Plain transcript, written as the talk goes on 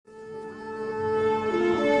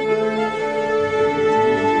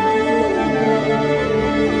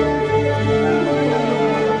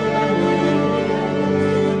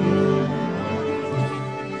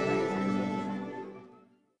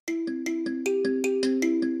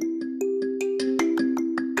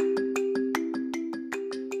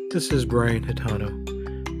This is Brian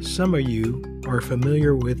Hitano. Some of you are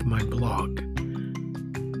familiar with my blog.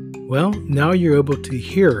 Well, now you're able to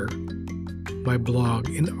hear my blog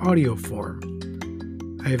in audio form.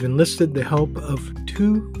 I have enlisted the help of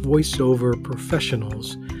two voiceover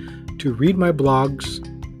professionals to read my blogs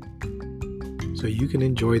so you can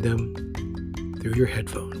enjoy them through your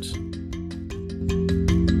headphones.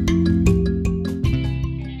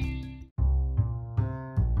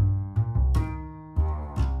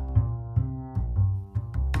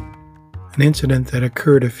 An incident that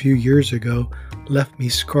occurred a few years ago left me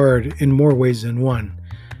scarred in more ways than one.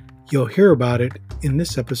 You'll hear about it in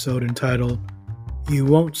this episode entitled, "You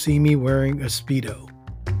Won't See Me Wearing a Speedo."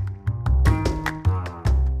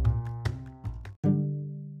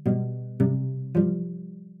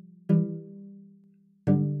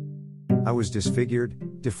 I was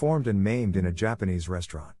disfigured, deformed and maimed in a Japanese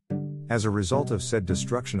restaurant. As a result of said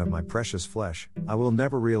destruction of my precious flesh, I will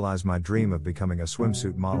never realize my dream of becoming a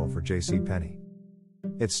swimsuit model for JCPenney.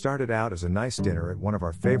 It started out as a nice dinner at one of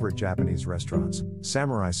our favorite Japanese restaurants,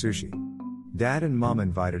 Samurai Sushi. Dad and Mom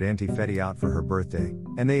invited Auntie Fetty out for her birthday,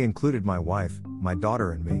 and they included my wife, my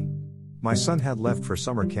daughter and me. My son had left for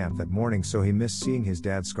summer camp that morning, so he missed seeing his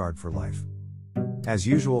dad scarred for life. As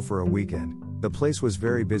usual for a weekend, the place was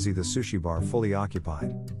very busy, the sushi bar fully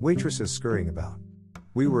occupied, waitresses scurrying about.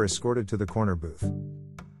 We were escorted to the corner booth.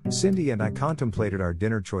 Cindy and I contemplated our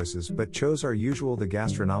dinner choices but chose our usual, the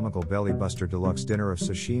gastronomical Belly Buster Deluxe dinner of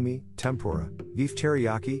sashimi, tempura, beef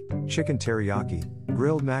teriyaki, chicken teriyaki,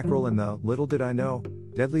 grilled mackerel and the, little did I know,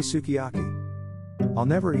 deadly sukiyaki. I'll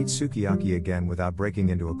never eat sukiyaki again without breaking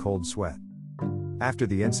into a cold sweat. After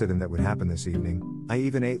the incident that would happen this evening, I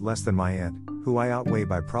even ate less than my aunt, who I outweigh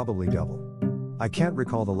by probably double. I can't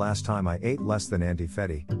recall the last time I ate less than Auntie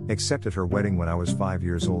Fetty, except at her wedding when I was 5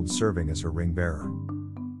 years old serving as her ring bearer.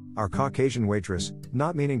 Our Caucasian waitress,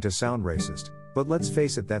 not meaning to sound racist, but let's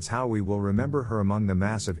face it, that's how we will remember her among the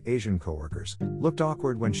mass of Asian coworkers, looked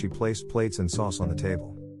awkward when she placed plates and sauce on the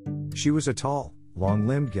table. She was a tall,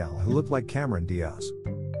 long-limbed gal who looked like Cameron Diaz.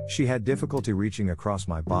 She had difficulty reaching across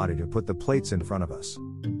my body to put the plates in front of us.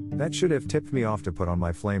 That should have tipped me off to put on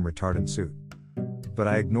my flame retardant suit. But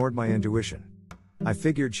I ignored my intuition. I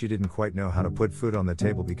figured she didn't quite know how to put food on the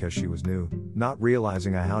table because she was new, not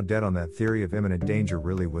realizing how dead on that theory of imminent danger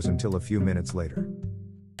really was until a few minutes later.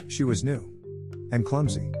 She was new. And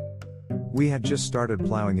clumsy. We had just started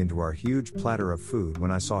plowing into our huge platter of food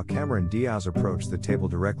when I saw Cameron Diaz approach the table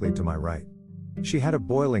directly to my right. She had a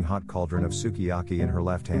boiling hot cauldron of sukiyaki in her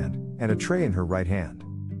left hand, and a tray in her right hand.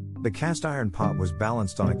 The cast iron pot was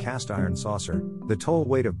balanced on a cast iron saucer, the total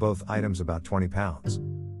weight of both items about 20 pounds.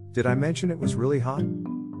 Did I mention it was really hot?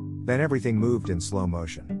 Then everything moved in slow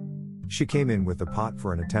motion. She came in with the pot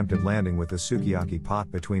for an attempted landing with the sukiyaki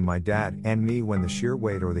pot between my dad and me when the sheer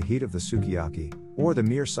weight or the heat of the sukiyaki, or the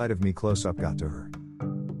mere sight of me close up, got to her.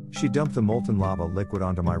 She dumped the molten lava liquid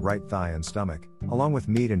onto my right thigh and stomach, along with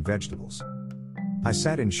meat and vegetables. I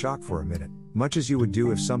sat in shock for a minute, much as you would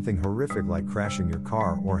do if something horrific like crashing your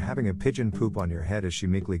car or having a pigeon poop on your head, as she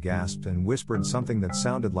meekly gasped and whispered something that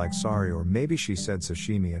sounded like sorry, or maybe she said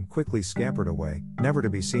sashimi, and quickly scampered away, never to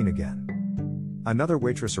be seen again. Another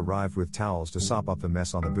waitress arrived with towels to sop up the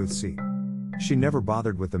mess on the booth seat. She never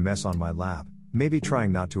bothered with the mess on my lap, maybe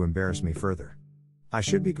trying not to embarrass me further. I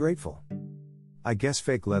should be grateful. I guess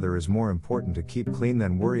fake leather is more important to keep clean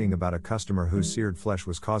than worrying about a customer whose seared flesh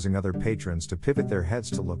was causing other patrons to pivot their heads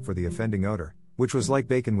to look for the offending odor, which was like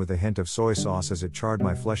bacon with a hint of soy sauce as it charred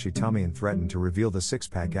my fleshy tummy and threatened to reveal the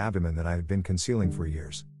six-pack abdomen that I had been concealing for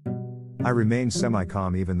years. I remained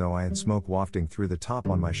semi-calm even though I had smoke wafting through the top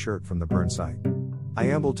on my shirt from the burn site. I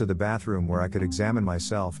ambled to the bathroom where I could examine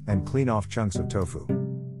myself and clean off chunks of tofu.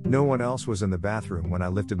 No one else was in the bathroom when I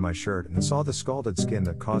lifted my shirt and saw the scalded skin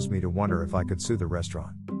that caused me to wonder if I could sue the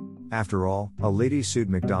restaurant. After all, a lady sued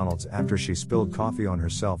McDonald's after she spilled coffee on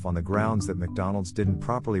herself on the grounds that McDonald's didn't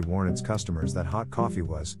properly warn its customers that hot coffee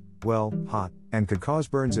was, well, hot, and could cause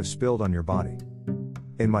burns if spilled on your body.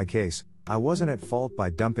 In my case, I wasn't at fault by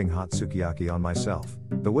dumping hot sukiyaki on myself.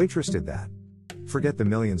 The waitress did that. Forget the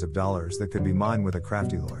millions of dollars that could be mine with a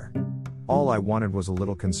crafty lawyer. All I wanted was a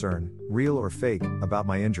little concern, real or fake, about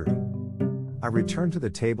my injury. I returned to the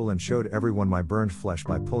table and showed everyone my burned flesh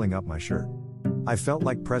by pulling up my shirt. I felt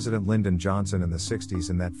like President Lyndon Johnson in the 60s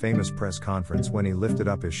in that famous press conference when he lifted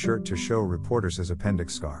up his shirt to show reporters his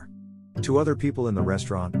appendix scar. To other people in the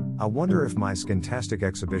restaurant, I wonder if my skintastic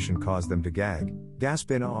exhibition caused them to gag,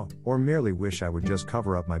 gasp in awe, or merely wish I would just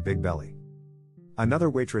cover up my big belly. Another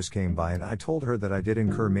waitress came by and I told her that I did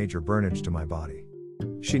incur major burnage to my body.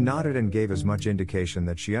 She nodded and gave as much indication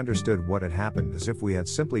that she understood what had happened as if we had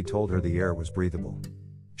simply told her the air was breathable.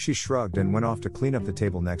 She shrugged and went off to clean up the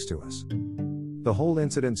table next to us. The whole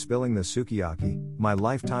incident spilling the sukiyaki, my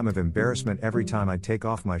lifetime of embarrassment every time I take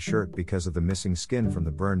off my shirt because of the missing skin from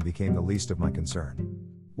the burn became the least of my concern.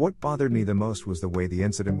 What bothered me the most was the way the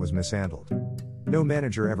incident was mishandled. No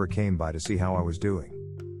manager ever came by to see how I was doing.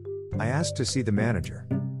 I asked to see the manager.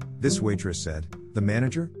 This waitress said, "The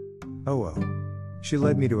manager? Oh. She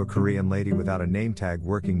led me to a Korean lady without a name tag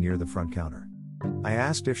working near the front counter. I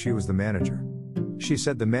asked if she was the manager. She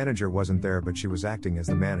said the manager wasn't there but she was acting as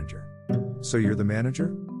the manager. So you're the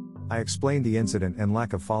manager? I explained the incident and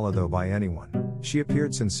lack of follow-through by anyone. She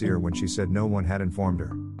appeared sincere when she said no one had informed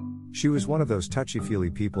her. She was one of those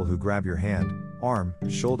touchy-feely people who grab your hand, arm,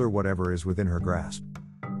 shoulder, whatever is within her grasp.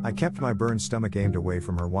 I kept my burned stomach aimed away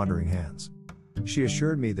from her wandering hands. She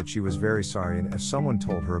assured me that she was very sorry and if someone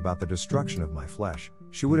told her about the destruction of my flesh,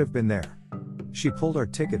 she would have been there. She pulled our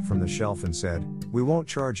ticket from the shelf and said, "We won't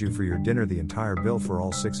charge you for your dinner, the entire bill for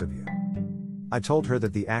all 6 of you." I told her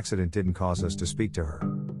that the accident didn't cause us to speak to her.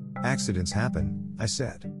 Accidents happen, I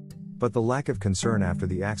said. But the lack of concern after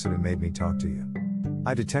the accident made me talk to you.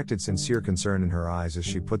 I detected sincere concern in her eyes as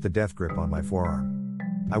she put the death grip on my forearm.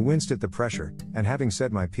 I winced at the pressure, and having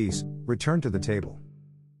said my piece, returned to the table.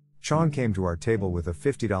 Sean came to our table with a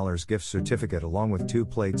 $50 gift certificate along with 2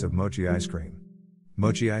 plates of mochi ice cream.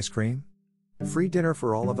 Mochi ice cream? Free dinner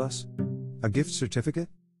for all of us? A gift certificate?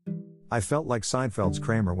 I felt like Seinfeld's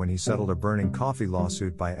Kramer when he settled a burning coffee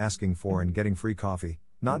lawsuit by asking for and getting free coffee,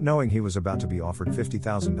 not knowing he was about to be offered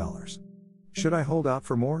 $50,000. Should I hold out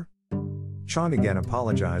for more? Sean again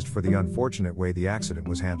apologized for the unfortunate way the accident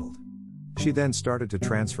was handled. She then started to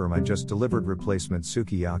transfer my just delivered replacement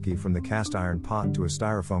sukiyaki from the cast iron pot to a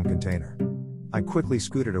styrofoam container. I quickly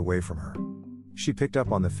scooted away from her. She picked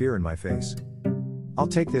up on the fear in my face. "I'll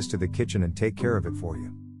take this to the kitchen and take care of it for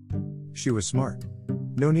you." She was smart.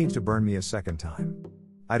 No need to burn me a second time.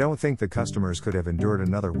 I don't think the customers could have endured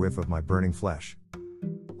another whiff of my burning flesh.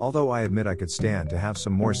 Although I admit I could stand to have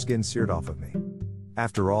some more skin seared off of me.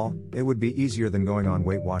 After all, it would be easier than going on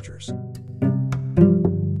Weight Watchers.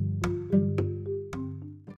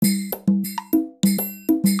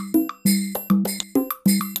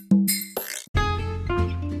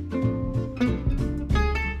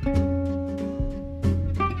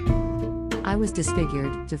 I was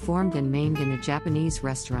disfigured, deformed and maimed in a Japanese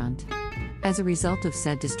restaurant. As a result of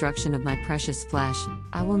said destruction of my precious flesh,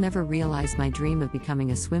 I will never realize my dream of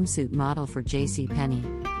becoming a swimsuit model for JCPenney.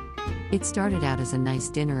 It started out as a nice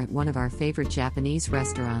dinner at one of our favorite Japanese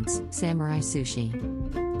restaurants, Samurai Sushi.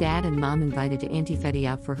 Dad and Mom invited Auntie Fetty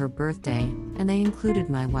out for her birthday, and they included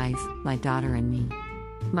my wife, my daughter and me.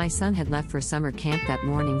 My son had left for summer camp that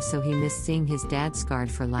morning, so he missed seeing his dad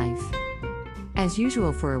scarred for life. As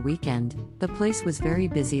usual for a weekend, the place was very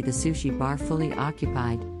busy, the sushi bar fully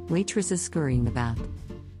occupied, waitresses scurrying about.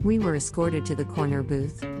 We were escorted to the corner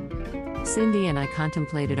booth. Cindy and I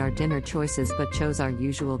contemplated our dinner choices but chose our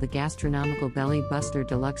usual, the gastronomical belly buster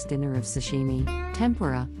deluxe dinner of sashimi,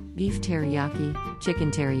 tempura, beef teriyaki, chicken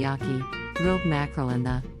teriyaki, grilled mackerel and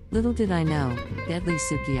the, little did I know, deadly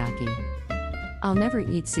sukiyaki. I'll never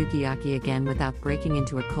eat sukiyaki again without breaking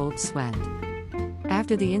into a cold sweat.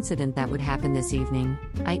 After the incident that would happen this evening,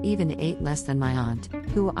 I even ate less than my aunt,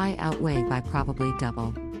 who I outweigh by probably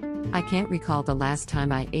double. I can't recall the last time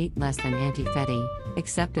I ate less than Auntie Fetty,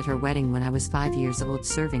 except at her wedding when I was 5 years old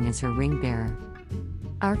serving as her ring bearer.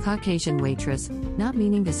 Our Caucasian waitress, not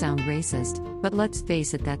meaning to sound racist, but let's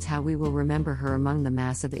face it, that's how we will remember her among the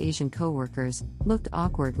mass of Asian co-workers, looked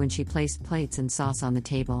awkward when she placed plates and sauce on the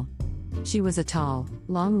table. She was a tall,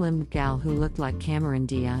 long-limbed gal who looked like Cameron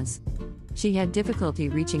Diaz. She had difficulty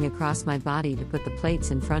reaching across my body to put the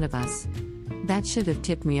plates in front of us. That should have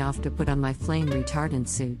tipped me off to put on my flame retardant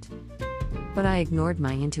suit. But I ignored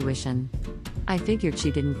my intuition. I figured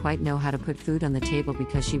she didn't quite know how to put food on the table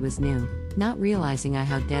because she was new, not realizing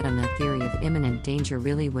how dead on that theory of imminent danger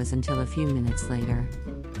really was until a few minutes later.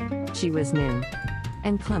 She was new.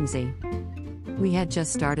 And clumsy. We had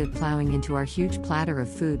just started plowing into our huge platter of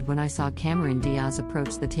food when I saw Cameron Diaz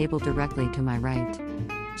approach the table directly to my right.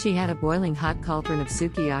 She had a boiling hot cauldron of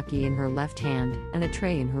sukiyaki in her left hand and a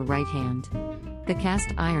tray in her right hand. The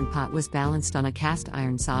cast iron pot was balanced on a cast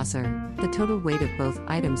iron saucer, the total weight of both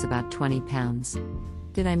items about 20 pounds.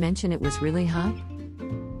 Did I mention it was really hot?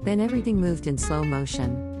 Then everything moved in slow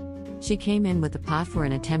motion. She came in with the pot for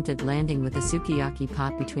an attempted landing with the sukiyaki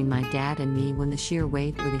pot between my dad and me when the sheer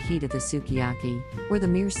weight or the heat of the sukiyaki, or the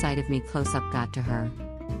mere sight of me close up got to her.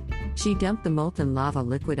 She dumped the molten lava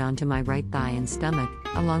liquid onto my right thigh and stomach,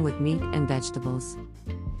 along with meat and vegetables.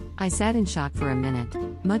 I sat in shock for a minute,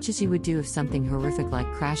 much as you would do if something horrific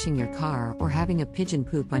like crashing your car or having a pigeon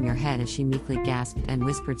poop on your head, as she meekly gasped and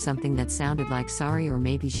whispered something that sounded like sorry, or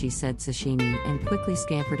maybe she said sashimi, and quickly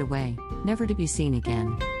scampered away, never to be seen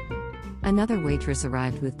again. Another waitress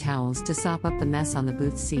arrived with towels to sop up the mess on the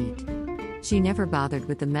booth seat. She never bothered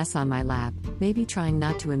with the mess on my lap, maybe trying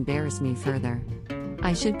not to embarrass me further.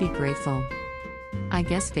 I should be grateful. I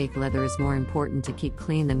guess fake leather is more important to keep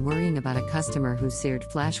clean than worrying about a customer whose seared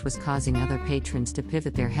flesh was causing other patrons to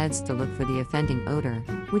pivot their heads to look for the offending odor,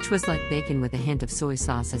 which was like bacon with a hint of soy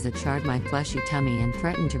sauce as it charred my fleshy tummy and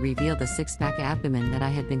threatened to reveal the six-pack abdomen that I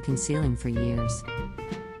had been concealing for years.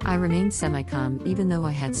 I remained semi-calm even though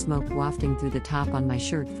I had smoke wafting through the top on my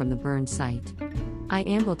shirt from the burned site. I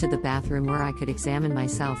ambled to the bathroom where I could examine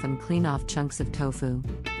myself and clean off chunks of tofu.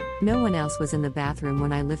 No one else was in the bathroom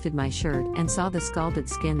when I lifted my shirt and saw the scalded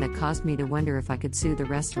skin that caused me to wonder if I could sue the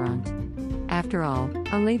restaurant. After all,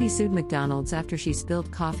 a lady sued McDonald's after she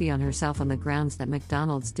spilled coffee on herself on the grounds that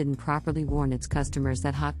McDonald's didn't properly warn its customers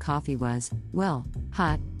that hot coffee was, well,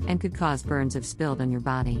 hot, and could cause burns if spilled on your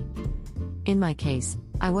body. In my case,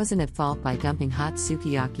 I wasn't at fault by dumping hot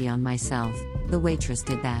sukiyaki on myself, the waitress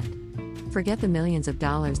did that. Forget the millions of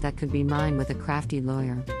dollars that could be mine with a crafty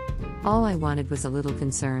lawyer. All I wanted was a little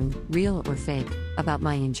concern, real or fake, about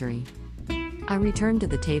my injury. I returned to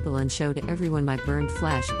the table and showed everyone my burned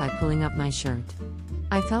flesh by pulling up my shirt.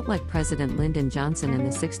 I felt like President Lyndon Johnson in the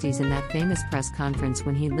 60s in that famous press conference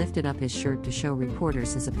when he lifted up his shirt to show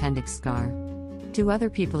reporters his appendix scar. To other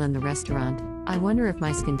people in the restaurant, I wonder if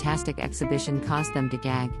my skintastic exhibition caused them to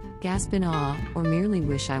gag, gasp in awe, or merely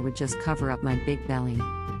wish I would just cover up my big belly.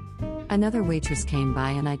 Another waitress came by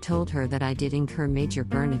and I told her that I did incur major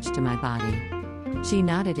burnage to my body. She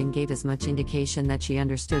nodded and gave as much indication that she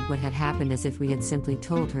understood what had happened as if we had simply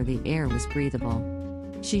told her the air was breathable.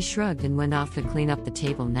 She shrugged and went off to clean up the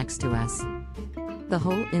table next to us. The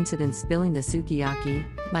whole incident, spilling the sukiyaki,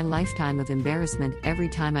 my lifetime of embarrassment every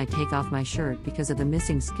time I take off my shirt because of the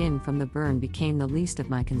missing skin from the burn, became the least of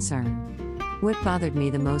my concern. What bothered me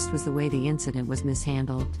the most was the way the incident was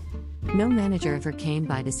mishandled. No manager ever came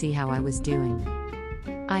by to see how I was doing.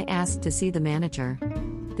 I asked to see the manager.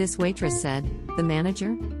 This waitress said, "The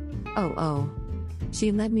manager? Oh.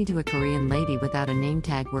 She led me to a Korean lady without a name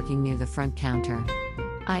tag working near the front counter.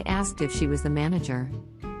 I asked if she was the manager.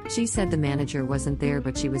 She said the manager wasn't there,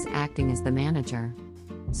 but she was acting as the manager.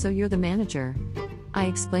 So you're the manager? I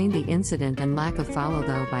explained the incident and lack of follow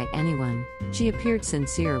though by anyone. She appeared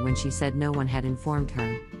sincere when she said no one had informed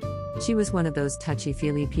her. She was one of those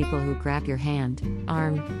touchy-feely people who grab your hand,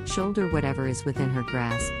 arm, shoulder, whatever is within her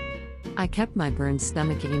grasp. I kept my burned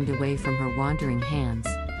stomach aimed away from her wandering hands.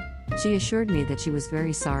 She assured me that she was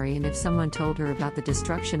very sorry, and if someone told her about the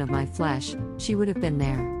destruction of my flesh, she would have been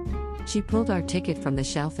there. She pulled our ticket from the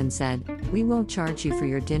shelf and said, "We won't charge you for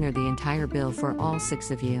your dinner, the entire bill for all 6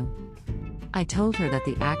 of you." I told her that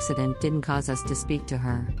the accident didn't cause us to speak to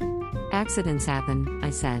her. Accidents happen, I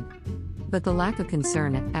said. But the lack of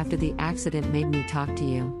concern after the accident made me talk to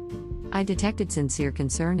you. I detected sincere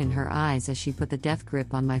concern in her eyes as she put the death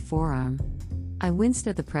grip on my forearm. I winced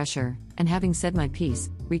at the pressure, and having said my piece,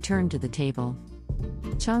 returned to the table.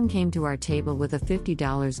 Chong came to our table with a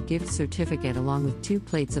 $50 gift certificate along with 2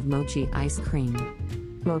 plates of mochi ice cream.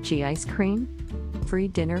 Mochi ice cream? Free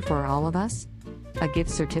dinner for all of us? A gift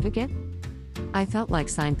certificate? I felt like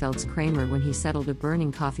Seinfeld's Kramer when he settled a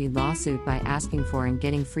burning coffee lawsuit by asking for and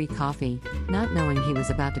getting free coffee, not knowing he was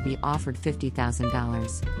about to be offered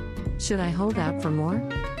 $50,000. Should I hold out for more?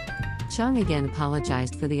 Chong again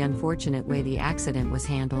apologized for the unfortunate way the accident was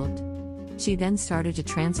handled. She then started to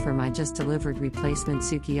transfer my just delivered replacement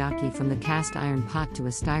sukiyaki from the cast iron pot to a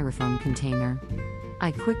styrofoam container.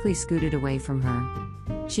 I quickly scooted away from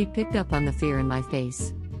her. She picked up on the fear in my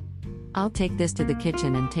face. "I'll take this to the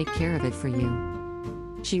kitchen and take care of it for you."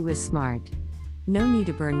 She was smart. No need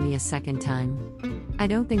to burn me a second time. I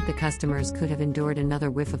don't think the customers could have endured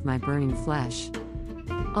another whiff of my burning flesh.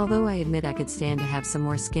 Although I admit I could stand to have some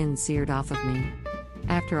more skin seared off of me.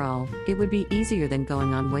 After all, it would be easier than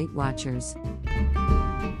going on Weight Watchers.